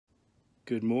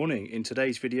Good morning. In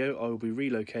today's video I will be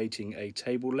relocating a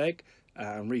table leg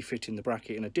and refitting the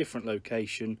bracket in a different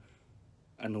location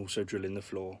and also drilling the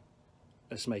floor.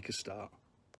 Let's make a start.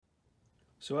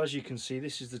 So as you can see,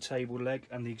 this is the table leg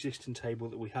and the existing table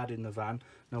that we had in the van.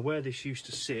 Now where this used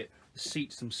to sit, the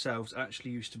seats themselves actually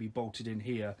used to be bolted in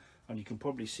here, and you can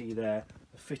probably see there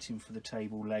the fitting for the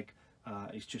table leg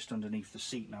is just underneath the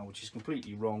seat now, which is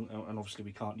completely wrong, and obviously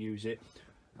we can't use it.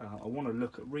 I want to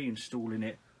look at reinstalling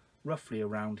it roughly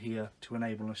around here to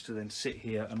enable us to then sit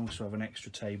here and also have an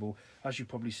extra table. As you've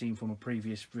probably seen from a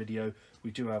previous video, we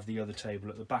do have the other table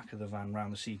at the back of the van around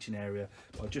the seating area,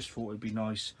 but I just thought it'd be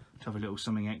nice to have a little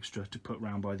something extra to put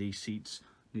round by these seats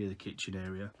near the kitchen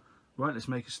area. Right, let's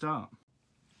make a start.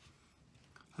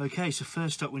 Okay, so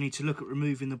first up we need to look at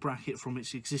removing the bracket from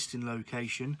its existing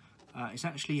location. It's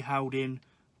actually held in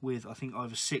with, I think,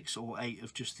 either 6 or 8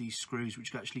 of just these screws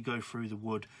which actually go through the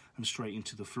wood and straight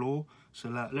into the floor. So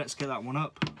let's get that one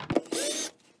up.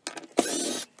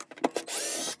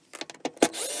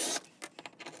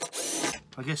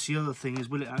 I guess the other thing is,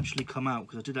 will it actually come out?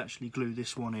 Because I did actually glue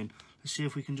this one in. Let's see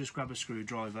if we can just grab a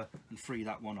screwdriver and free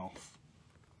that one off.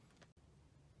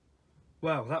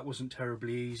 Well, that wasn't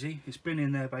terribly easy. It's been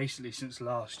in there basically since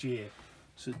last year,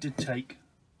 so it did take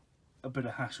a bit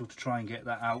of hassle to try and get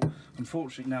that out.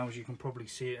 Unfortunately now, as you can probably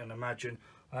see it and imagine,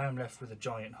 I am left with a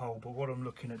giant hole, but what I'm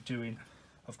looking at doing,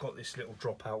 I've got this little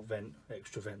dropout vent,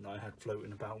 extra vent that I had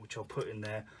floating about, which I'll put in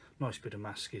there. Nice bit of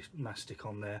mastic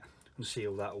on there and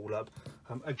seal that all up.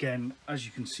 Again, as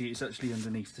you can see, it's actually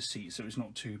underneath the seat, so it's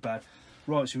not too bad.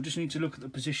 Right, so we just need to look at the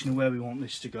position of where we want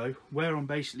this to go. Where I'm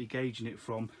basically gauging it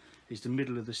from is the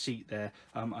middle of the seat there.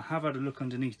 I have had a look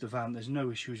underneath the van. There's no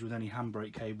issues with any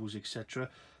handbrake cables, etc.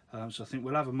 So I think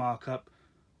we'll have a mark up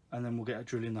and then we'll get a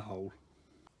drill in the hole.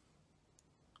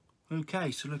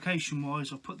 Okay, so location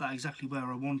wise, I've put that exactly where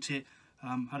I want it.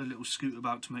 Had a little scoot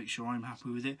about to make sure I'm happy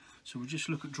with it. So we'll just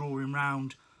look at drawing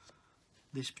round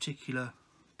this particular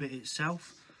bit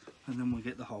itself and then we'll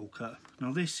get the hole cut.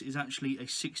 Now this is actually a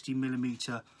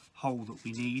 60mm hole that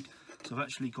we need. So I've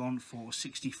actually gone for a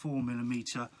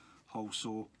 64mm hole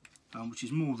saw, which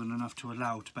is more than enough to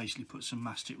allow to basically put some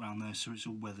mastic around there so it's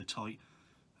all weather tight.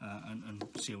 And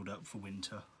sealed up for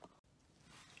winter.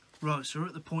 Right, so we're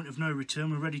at the point of no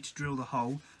return. We're ready to drill the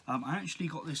hole. I actually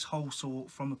got this hole saw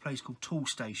from a place called Tool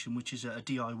Station, which is a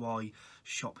DIY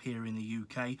shop here in the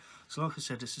UK. So like I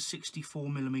said, it's a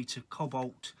 64mm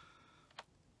cobalt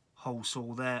hole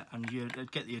saw there, and you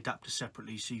get the adapter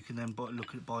separately, so you can then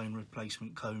look at buying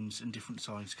replacement cones and different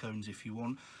size cones if you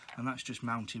want. And that's just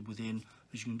mounted within,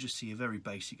 as you can just see, a very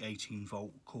basic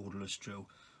 18-volt cordless drill.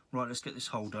 Right, let's get this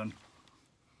hole done.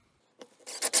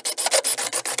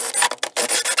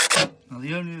 Now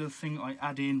the only other thing I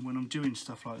add in when I'm doing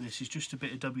stuff like this is just a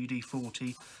bit of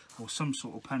WD-40 or some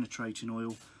sort of penetrating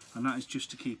oil, and that is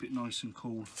just to keep it nice and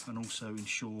cool and also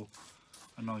ensure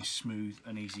a nice smooth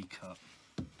and easy cut.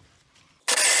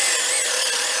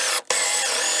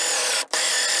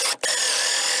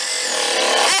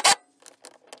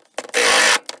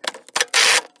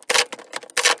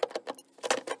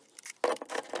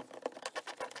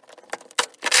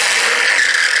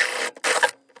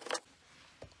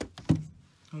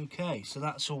 Okay, so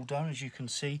that's all done, as you can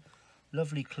see.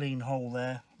 Lovely clean hole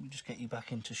there. We'll just get you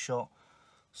back into shot.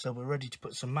 So we're ready to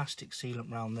put some mastic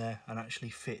sealant around there and actually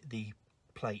fit the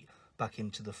plate back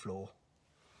into the floor.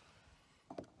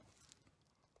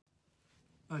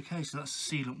 Okay, so that's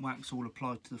the sealant wax all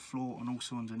applied to the floor and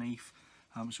also underneath.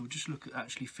 So we'll just look at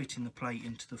actually fitting the plate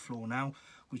into the floor now,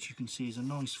 which you can see is a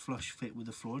nice flush fit with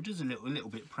the floor. It is a little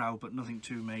bit proud, but nothing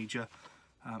too major.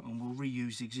 And we'll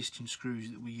reuse the existing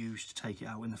screws that we used to take it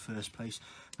out in the first place.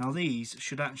 Now these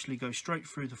should actually go straight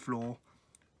through the floor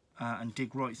and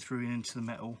dig right through and into the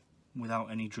metal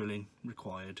without any drilling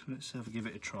required. Let's give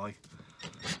it a try.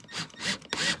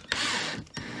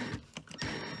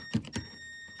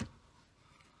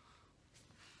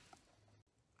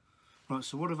 Right,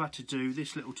 so what I've had to do,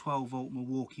 this little 12-volt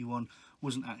Milwaukee one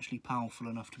wasn't actually powerful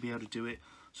enough to be able to do it,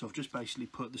 so I've just basically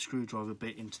put the screwdriver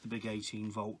bit into the big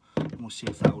 18-volt and we'll see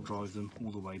if that will drive them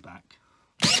all the way back.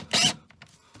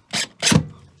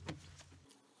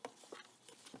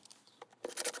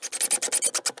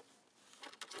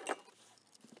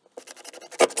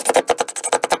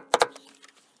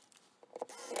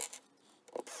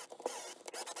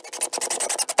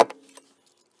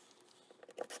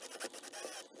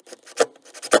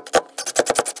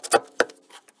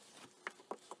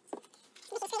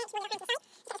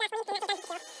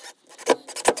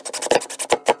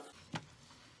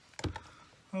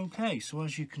 Okay, so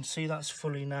as you can see, that's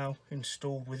fully now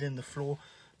installed within the floor.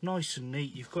 nice and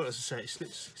neat. You've got, as I say, it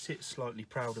sits slightly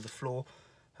proud of the floor,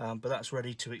 but that's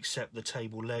ready to accept the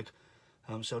table leg.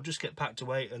 So I'll just get packed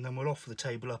away and then we'll offer the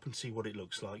table up and see what it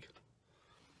looks like.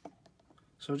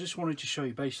 So I just wanted to show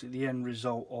you basically the end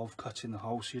result of cutting the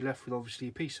hole. So you're left with obviously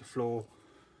a piece of floor,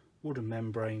 wooden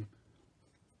membrane,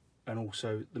 and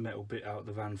also the metal bit out of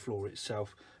the van floor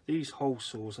itself. These hole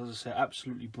saws, as I say,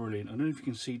 absolutely brilliant. I don't know if you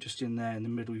can see just in there in the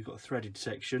middle you've got a threaded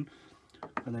section,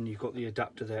 and then you've got the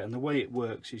adapter there. And the way it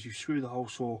works is you screw the hole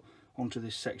saw onto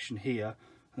this section here,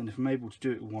 and if I'm able to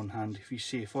do it with one hand, if you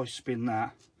see, if I spin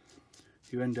that,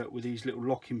 you end up with these little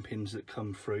locking pins that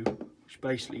come through, which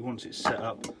basically, once it's set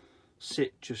up,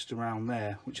 sit just around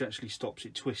there, which actually stops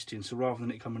it twisting. So rather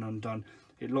than it coming undone,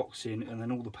 it locks in, and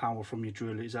then all the power from your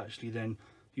drill is actually then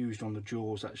used on the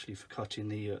jaws actually for cutting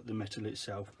the metal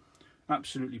itself.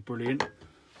 Absolutely brilliant.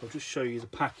 I'll just show you the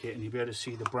packet and you'll be able to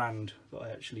see the brand that I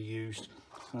actually used.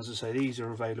 And as I say, these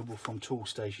are available from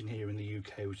Toolstation here in the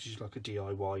UK, which is like a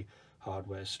DIY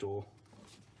hardware store.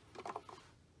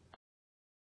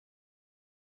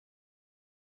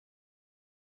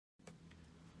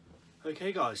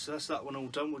 Okay guys, so that's that one all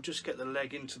done. We'll just get the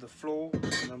leg into the floor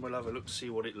and then we'll have a look to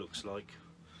see what it looks like.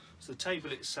 So the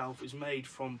table itself is made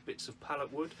from bits of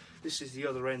pallet wood. This is the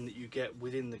other end that you get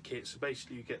within the kit. So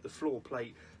basically you get the floor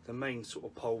plate, the main sort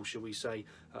of pole, shall we say,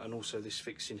 and also this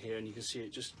fixing here, and you can see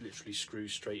it just literally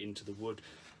screws straight into the wood.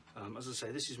 As I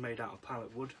say, this is made out of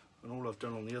pallet wood, and all I've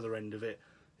done on the other end of it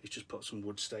is just put some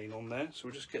wood stain on there. So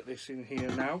we'll just get this in here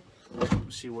now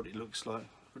and see what it looks like.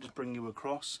 We'll just bring you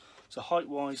across. So height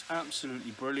wise,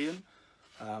 absolutely brilliant.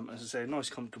 As I say, nice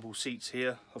comfortable seats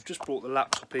here. I've just brought the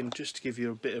laptop in just to give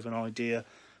you a bit of an idea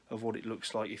of what it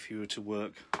looks like if you were to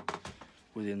work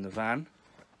within the van.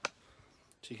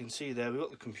 So you can see there, we've got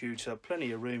the computer,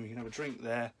 plenty of room, you can have a drink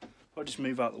there. I'll just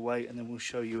move out the way and then we'll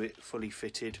show you it fully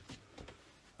fitted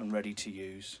and ready to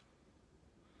use.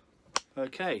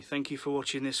 Okay, thank you for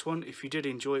watching this one. If you did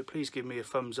enjoy it, please give me a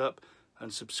thumbs up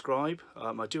and subscribe.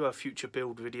 I do have future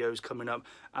build videos coming up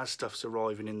as stuff's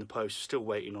arriving in the post. Still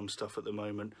waiting on stuff at the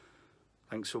moment.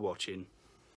 Thanks for watching.